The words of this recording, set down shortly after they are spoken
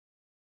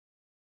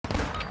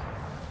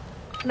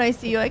When I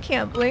see you, I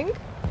can't blink.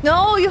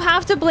 No, you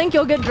have to blink.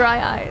 You'll get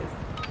dry eyes.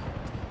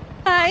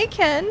 Hi,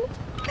 Ken.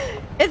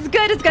 It's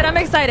good. It's good. I'm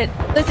excited.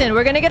 Listen,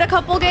 we're gonna get a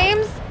couple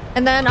games,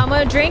 and then I'm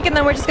gonna drink, and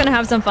then we're just gonna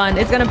have some fun.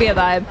 It's gonna be a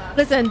vibe.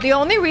 Listen, the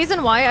only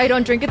reason why I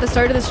don't drink at the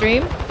start of the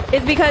stream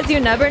is because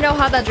you never know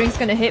how that drink's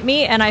gonna hit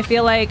me, and I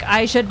feel like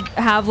I should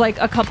have like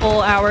a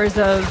couple hours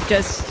of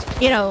just,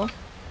 you know,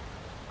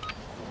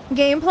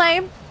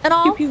 gameplay and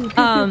all.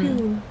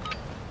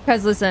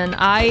 Because listen,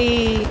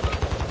 I'm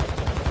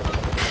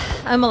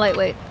a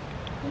lightweight.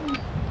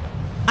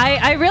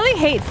 I really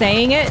hate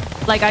saying it.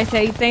 Like I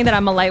saying that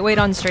I'm a lightweight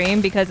on stream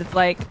because it's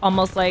like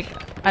almost like,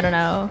 I don't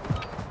know.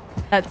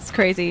 That's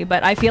crazy,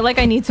 but I feel like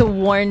I need to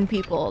warn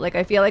people. Like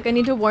I feel like I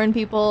need to warn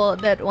people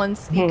that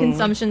once the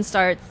consumption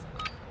starts,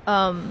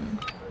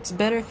 it's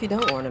better if you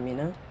don't warn them, you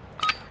know?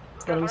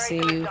 Let them see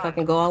you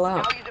fucking go all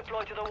out.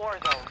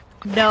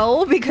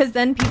 No, because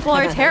then people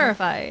are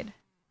terrified.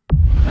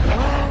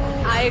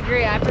 I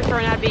agree. I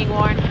prefer not being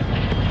warned.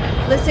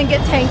 Listen,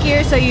 get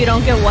tankier so you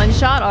don't get one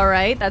shot. All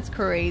right, that's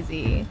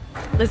crazy.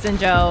 Listen,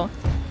 Joe,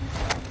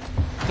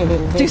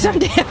 do some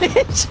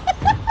damage.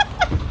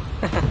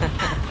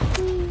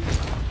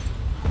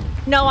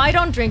 No, I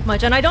don't drink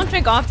much, and I don't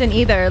drink often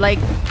either. Like,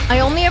 I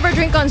only ever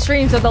drink on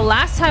stream, so the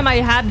last time I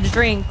had a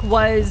drink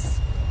was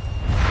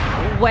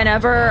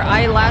whenever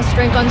I last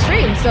drank on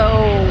stream,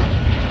 so...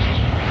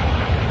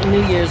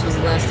 New Year's was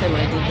the last time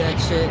I did that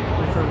shit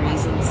for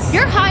reasons.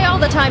 You're high all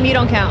the time, you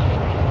don't count.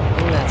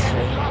 That's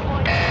true.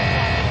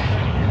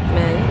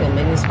 Man, you're gonna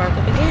make me spark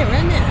up again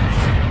right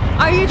now.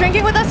 Are you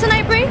drinking with us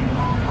tonight, Bree?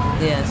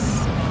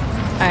 Yes.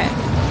 Alright.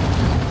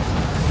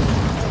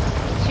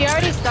 She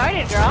already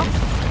started, girl.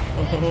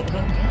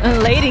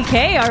 Lady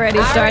K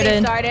already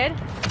started.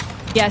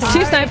 Yes,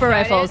 2 sniper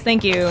rifles.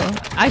 Thank you.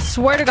 I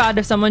swear to God,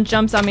 if someone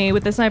jumps on me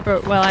with the sniper,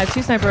 well, I have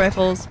 2 sniper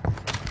rifles.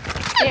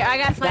 Here, I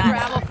got sniper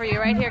ammo for you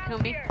right here,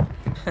 Kumi.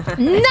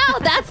 No,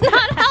 that's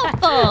not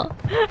helpful.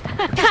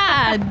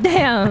 God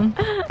damn.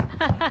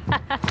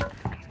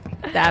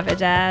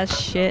 Savage ass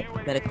shit.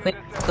 Better quick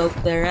scope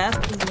their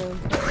asses, man.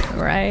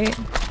 Right.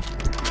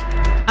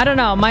 I don't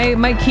know.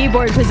 My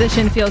keyboard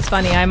position feels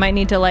funny. I might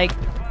need to like.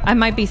 I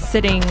might be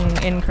sitting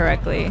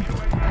incorrectly.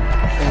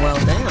 Well,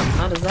 damn.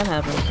 How does that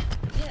happen?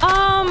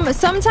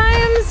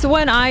 Sometimes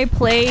when I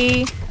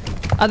play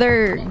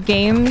other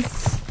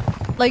games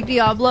like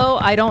Diablo,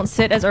 I don't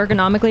sit as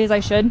ergonomically as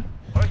I should.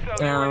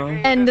 No.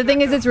 And the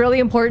thing is, it's really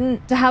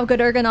important to have good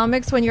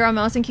ergonomics when you're on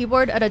mouse and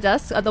keyboard at a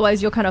desk.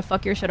 Otherwise, you'll kind of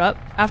fuck your shit up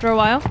after a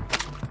while.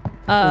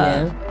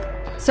 Yeah.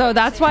 So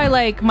that's why,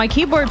 like, my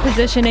keyboard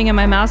positioning and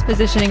my mouse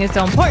positioning is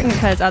so important,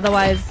 because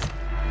otherwise,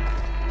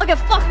 I'll get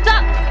fucked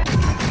up.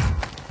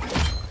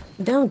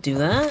 Don't do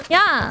that.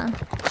 Yeah.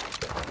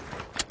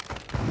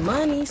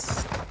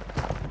 Monies.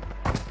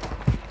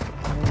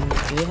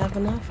 Do we have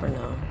enough or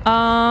no?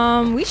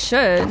 We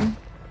should.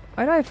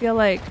 Why do I feel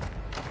like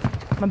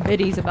my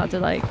biddy's about to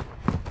like...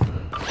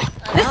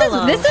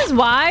 This is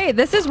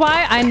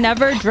why I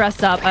never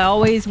dress up. I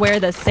always wear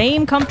the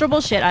same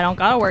comfortable shit I don't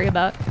gotta worry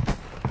about.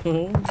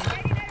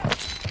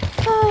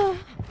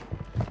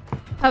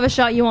 Have a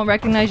shot you won't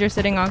recognize, you're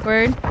sitting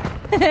awkward.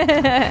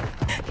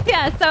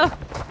 Yeah, so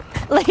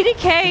Lady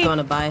K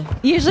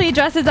usually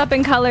dresses up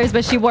in colors,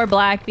 but she wore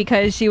black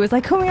because she was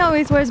like, Kumi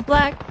always wears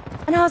black.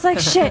 And I was like,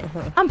 shit,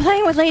 I'm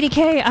playing with Lady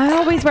K. I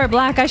always wear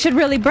black. I should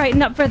really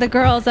brighten up for the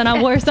girls, and I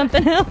wore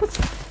something else.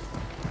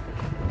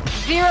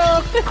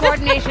 Zero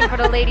coordination for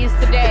the ladies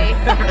today.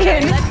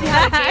 Okay, let's see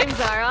how the games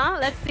are, huh?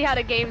 Let's see how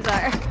the games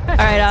are.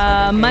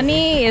 Alright,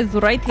 money is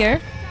right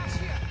here.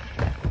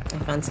 I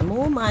found some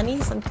more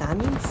money, some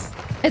tummies.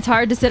 It's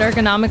hard to sit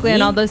ergonomically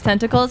on all those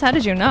tentacles. How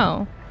did you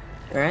know?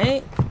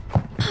 Right?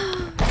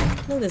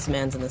 Look, this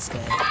man's in the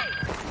sky.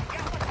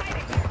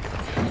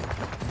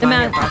 The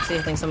man. Proxy,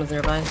 I think someone's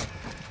nearby.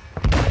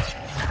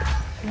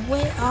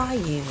 Where are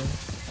you?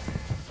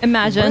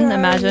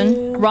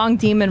 Imagine. Wrong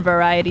demon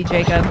variety,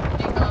 Jacob.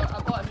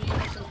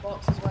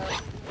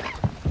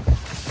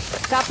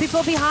 Got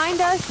people behind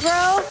us,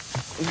 bro.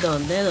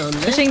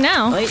 Pushing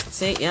now. Wait,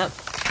 see, yep.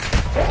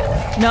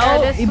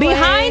 No,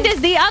 behind is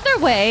the other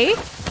way.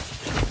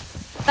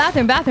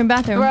 Bathroom.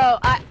 Bro,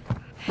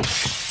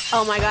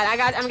 oh my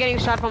god, I'm getting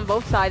shot from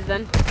both sides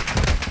then.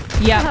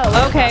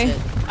 Yeah, okay.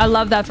 I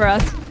love that for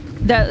us.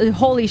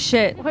 Holy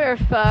shit. We're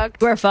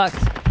fucked. We're fucked.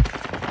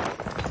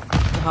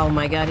 Oh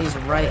my god, he's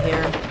right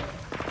here.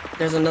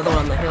 There's another one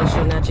on the hill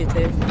shooting at you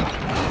too.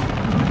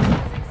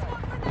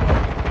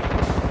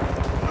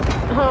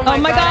 Oh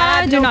my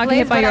god, do not get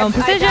hit by your own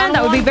precision.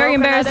 That would be very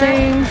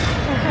embarrassing.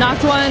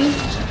 Knocked one.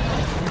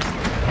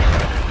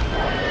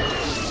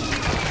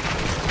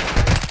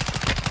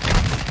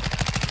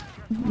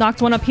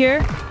 Knocked one up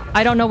here.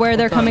 I don't know where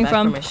they're coming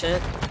from.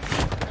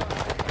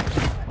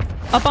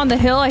 Up on the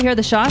hill, I hear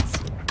the shots.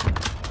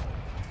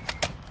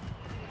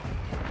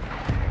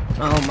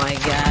 Oh my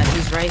god,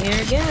 he's right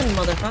here again,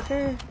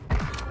 motherfucker.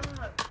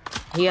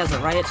 He has a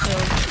riot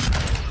shield.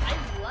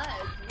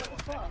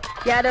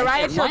 Yeah, the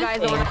riot shield guys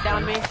almost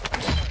down me.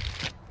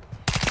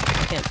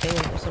 I can't ping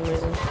him for some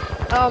reason.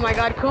 Oh my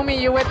god,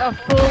 Kumi, you with a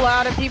full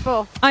lot of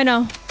people. I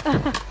know.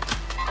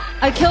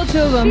 I killed 2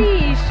 of them.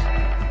 Sheesh.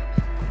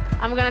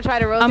 I'm gonna try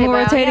to rotate. I'm but I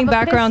only rotating have a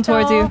background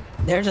towards pistol. you.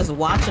 They're just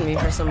watching me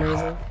for some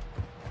reason.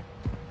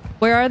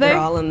 Where are they? They're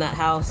all in that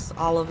house,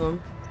 all of them.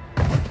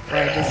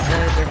 Where I just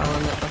said, they're all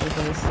in that fucking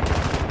place.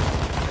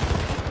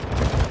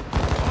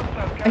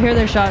 I hear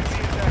their shots.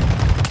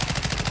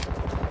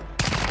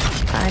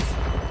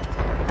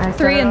 Nice.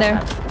 3 in there.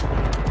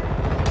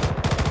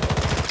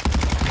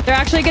 They're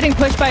actually getting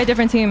pushed by a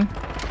different team.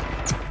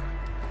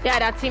 Yeah,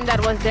 that team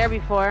that was there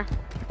before.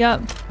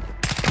 Yep.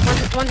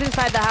 One's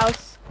inside the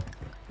house.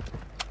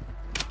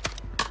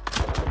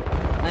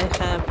 I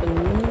have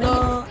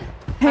no...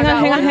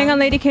 Hang on,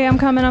 Lady K. I'm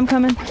coming.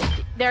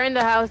 They're in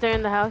the house. They're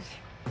in the house.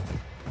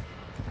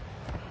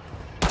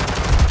 I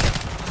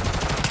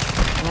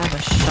have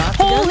a shot.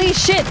 Holy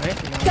shit!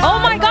 Right now. Oh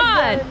my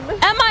god!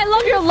 Emma, I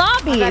love your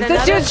lobbies. got This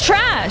another. dude's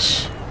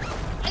trash.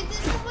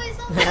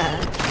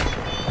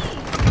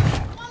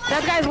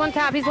 That guy's one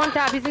tap. He's one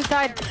tap. He's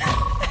inside.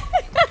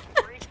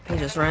 He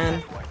just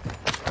ran.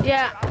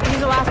 Yeah, he's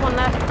the last one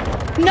left.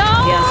 He has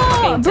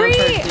No! fucking Bree!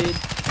 temper, dude.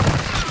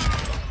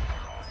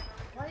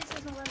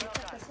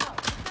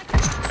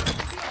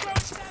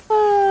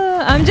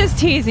 I'm just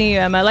teasing you,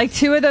 Emma. Like,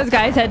 2 of those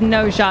guys had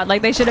no shot.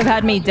 Like, they should have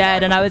had me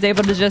dead, and I was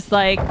able to just,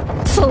 like,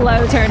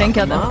 slow turn and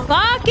kill them. No.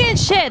 Fucking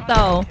shit,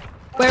 though.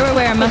 Where,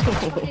 Emma?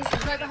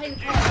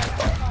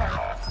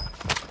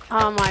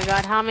 Oh my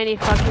god, how many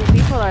fucking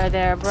people are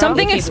there, bro?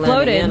 Something They keep letting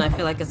exploded. in. I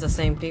feel like it's the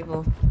same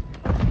people.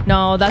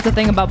 No, that's the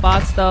thing about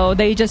bots, though.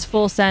 They just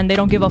full send. They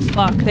don't give a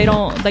fuck. They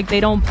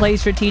don't play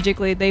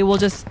strategically. They will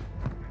just...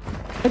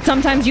 But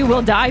sometimes you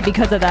will die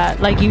because of that.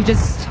 Like, you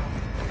just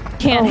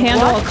can't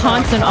handle a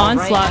constant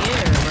onslaught. Right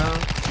here,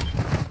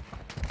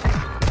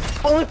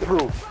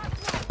 Bulletproof.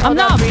 I'm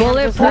not Bree, I'm just not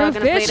bulletproof, gonna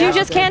play bitch. You that.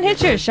 just can't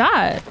hit your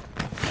shot.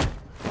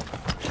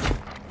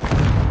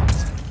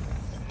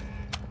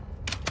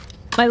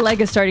 My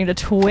leg is starting to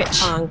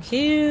twitch. On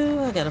cue.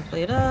 I gotta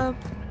play it up.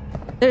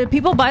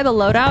 People buy the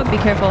loadout. Be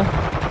careful.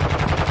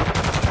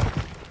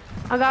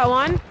 I got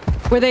one.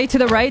 Were they to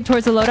the right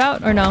towards the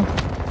loadout or no?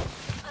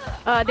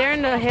 They're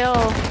in the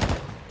hill.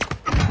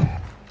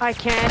 I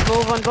can't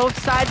move on both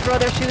sides, bro.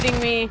 They're shooting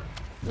me.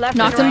 Left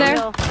Knocked and him right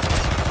there? hill.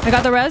 I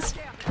got the res.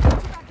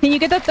 Can you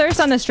get the thirst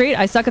on the street?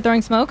 I suck at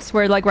throwing smokes.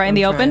 We're like right in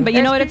the I'm open, trying. but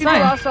you know what? It's There's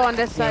people fine. also on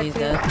this Yeah, side he's too.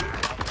 dead.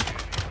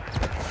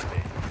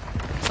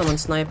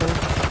 Someone's sniping.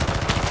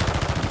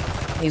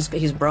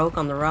 He's broke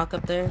on the rock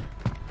up there.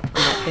 On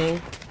that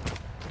ping.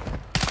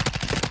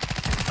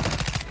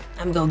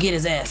 I'm gonna get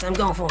his ass. I'm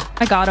going for him.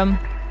 I got him.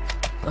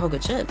 Oh,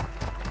 good shit.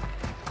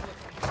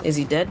 Is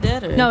he dead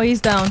or? No, he's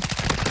down.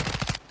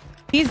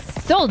 He's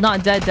still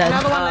not dead.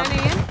 Another one landing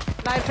in.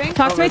 Live ping.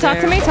 Talk to me.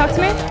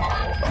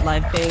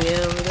 Live ping in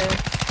over there.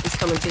 He's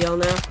coming to y'all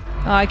now.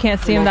 Oh, I can't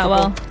see him that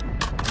well.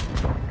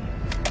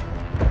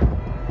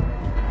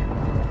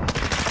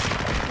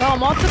 Oh,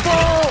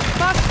 multiple.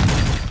 Fuck.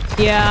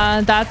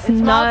 Yeah, that's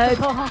nuts.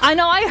 multiple. I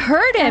know, I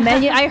heard him,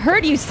 and I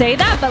heard you say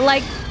that, but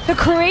like, the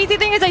crazy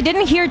thing is I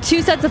didn't hear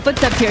 2 sets of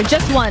footsteps here,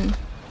 just one.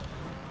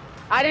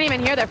 I didn't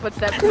even hear their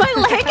footsteps. My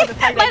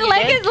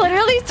leg is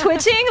literally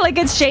twitching, like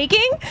it's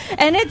shaking,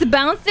 and it's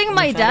bouncing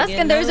my trying to desk, get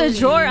and there's a nosy.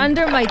 drawer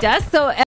under my desk, so